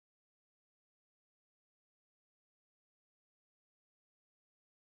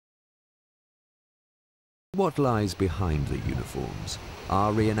What lies behind the uniforms?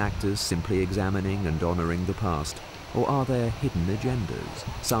 Are reenactors simply examining and honouring the past? Or are there hidden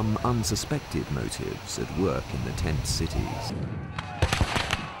agendas, some unsuspected motives at work in the tent cities?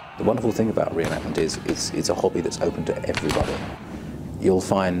 The wonderful thing about reenactment is it's a hobby that's open to everybody. You'll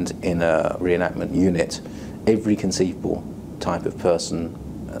find in a reenactment unit every conceivable type of person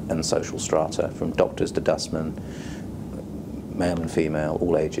and social strata, from doctors to dustmen, male and female,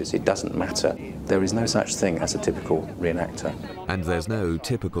 all ages. It doesn't matter. There is no such thing as a typical reenactor. And there's no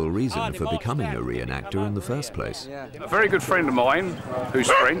typical reason for becoming a reenactor in the first place. A very good friend of mine, who's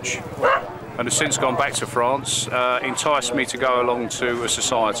French, and has since gone back to France, enticed me to go along to a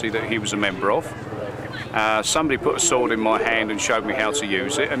society that he was a member of. Somebody put a sword in my hand and showed me how to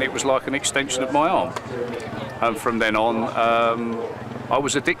use it, and it was like an extension of my arm. And from then on, I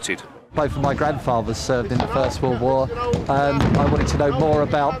was addicted. Both of my grandfathers served in the First World War, and I wanted to know more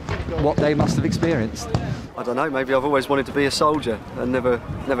about what they must have experienced. I don't know, maybe I've always wanted to be a soldier and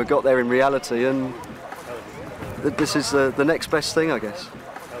never got there in reality, and this is the next best thing, I guess.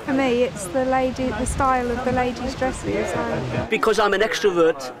 For me, it's the style of the ladies' dresses. Because I'm an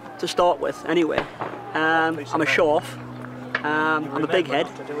extrovert to start with, anyway. I'm a show-off, I'm a big head,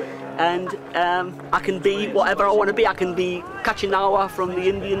 and I can be whatever I want to be. I can be Kachinawa from the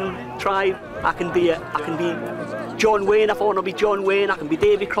Indian tribe. I can be John Wayne if I want to be John Wayne. I can be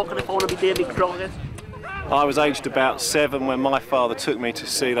Davy Crockett if I want to be Davy Crockett. I was aged about 7 when my father took me to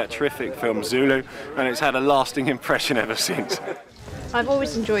see that terrific film Zulu, and it's had a lasting impression ever since. I've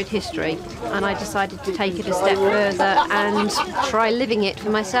always enjoyed history, and I decided to take it a step further and try living it for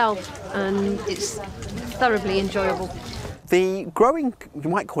myself, and it's thoroughly enjoyable. The growing, you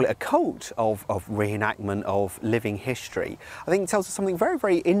might call it a cult of reenactment, of living history, I think tells us something very,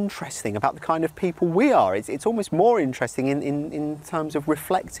 very interesting about the kind of people we are. It's almost more interesting in terms of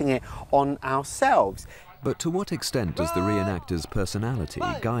reflecting it on ourselves. But to what extent does the reenactor's personality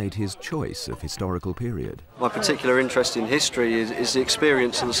guide his choice of historical period? My particular interest in history is the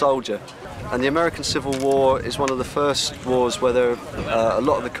experience of the soldier. And the American Civil War is one of the first wars where a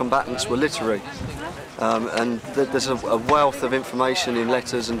lot of the combatants were literary. And there's a wealth of information in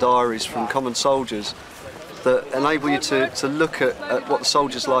letters and diaries from common soldiers that enable you to look at what the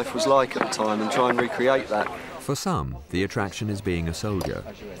soldier's life was like at the time and try and recreate that. For some, the attraction is being a soldier.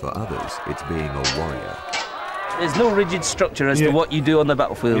 For others, it's being a warrior. There's no rigid structure as to what you do on the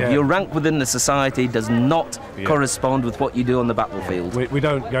battlefield. Your rank within the society does not correspond with what you do on the battlefield. We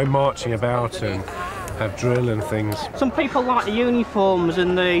don't go marching about and have drill and things. Some people like the uniforms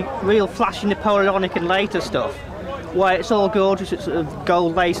and the real flashy Napoleonic and later stuff, where it's all gorgeous, it's sort of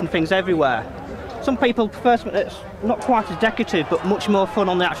gold lace and things everywhere. Some people prefer something that's not quite as decorative, but much more fun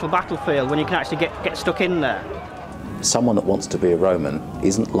on the actual battlefield when you can actually get stuck in there. Someone that wants to be a Roman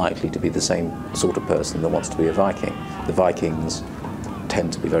isn't likely to be the same sort of person that wants to be a Viking. The Vikings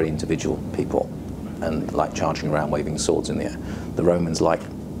tend to be very individual people and like charging around waving swords in the air. The Romans like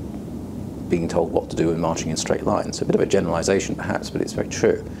being told what to do and marching in straight lines. A bit of a generalisation perhaps, but it's very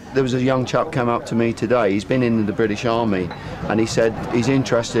true. There was a young chap came up to me today, he's been in the British Army, and he said he's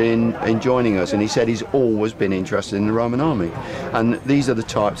interested in joining us, and he said he's always been interested in the Roman Army. And these are the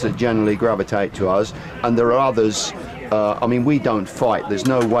types that generally gravitate to us, and there are others. I mean, we don't fight. There's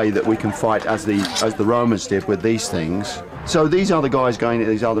no way that we can fight as the Romans did with these things. So these are the guys going into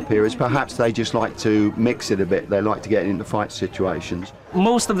these other periods. Perhaps they just like to mix it a bit. They like to get into fight situations.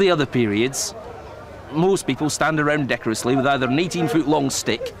 Most of the other periods, most people stand around decorously with either an 18-foot long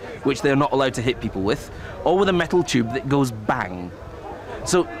stick, which they're not allowed to hit people with, or with a metal tube that goes bang.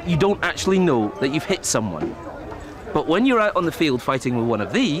 So you don't actually know that you've hit someone. But when you're out on the field fighting with one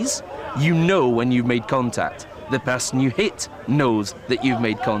of these, you know when you've made contact. The person you hit knows that you've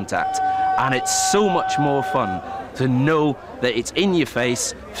made contact. And it's so much more fun to know that it's in your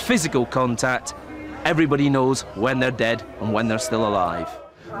face, physical contact. Everybody knows when they're dead and when they're still alive.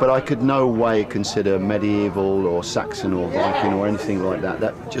 But I could no way consider medieval or Saxon or Viking or anything like that.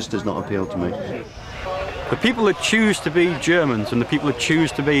 That just does not appeal to me. The people that choose to be Germans and the people that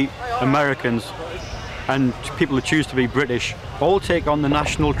choose to be Americans and people that choose to be British all take on the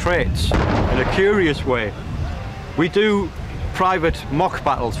national traits in a curious way. We do private mock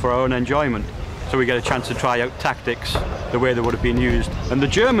battles for our own enjoyment, so we get a chance to try out tactics the way they would have been used. And the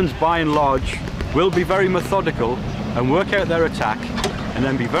Germans, by and large, will be very methodical and work out their attack and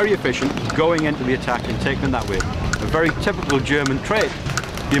then be very efficient going into the attack and taking it that way. A very typical German trait.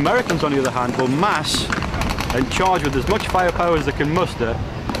 The Americans, on the other hand, will mass and charge with as much firepower as they can muster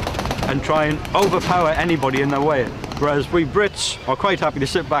and try and overpower anybody in their way. Whereas we Brits are quite happy to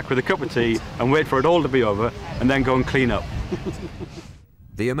sit back with a cup of tea and wait for it all to be over and then go and clean up.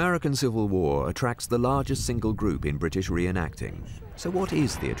 The American Civil War attracts the largest single group in British reenacting. So what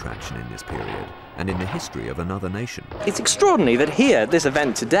is the attraction in this period and in the history of another nation? It's extraordinary that here, at this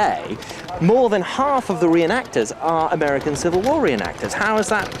event today, more than half of the reenactors are American Civil War reenactors. How has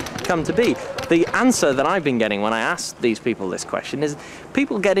that come to be? The answer that I've been getting when I ask these people this question is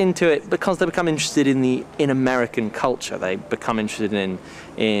people get into it because they become interested in American culture. They become interested in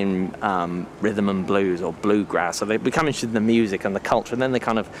rhythm and blues or bluegrass, so they become interested in the music and the culture, and then they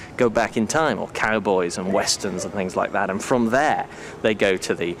kind of go back in time, or cowboys and westerns and things like that, and from there they go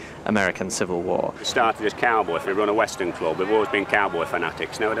to the American Civil War. It started as cowboys. We run a western club. We've always been cowboy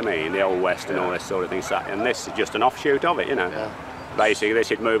fanatics, you know what I mean? The old west and all this sort of thing, and this is just an offshoot of it, you know. Yeah. Basically, this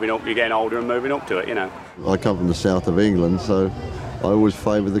is moving up, you're getting older and moving up to it, you know. I come from the south of England, so I always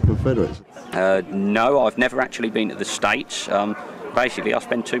favoured the Confederates. No, I've never actually been to the States. Basically, I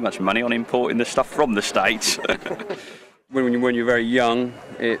spend too much money on importing the stuff from the States. When you're very young,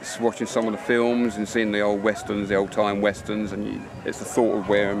 it's watching some of the films and seeing the old westerns, the old-time westerns, and it's the thought of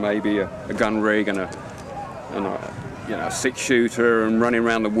wearing maybe a gun rig and a six-shooter and running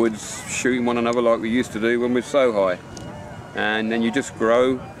around the woods shooting one another like we used to do when we were so high. And then you just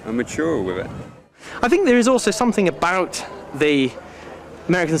grow and mature with it. I think there is also something about the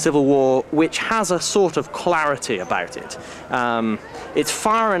American Civil War which has a sort of clarity about it. It's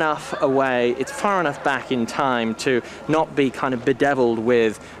far enough away, it's far enough back in time to not be kind of bedeviled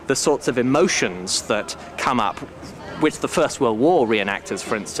with the sorts of emotions that come up, which the First World War reenactors,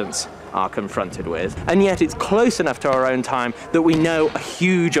 for instance, are confronted with. And yet it's close enough to our own time that we know a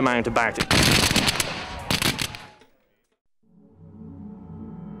huge amount about it.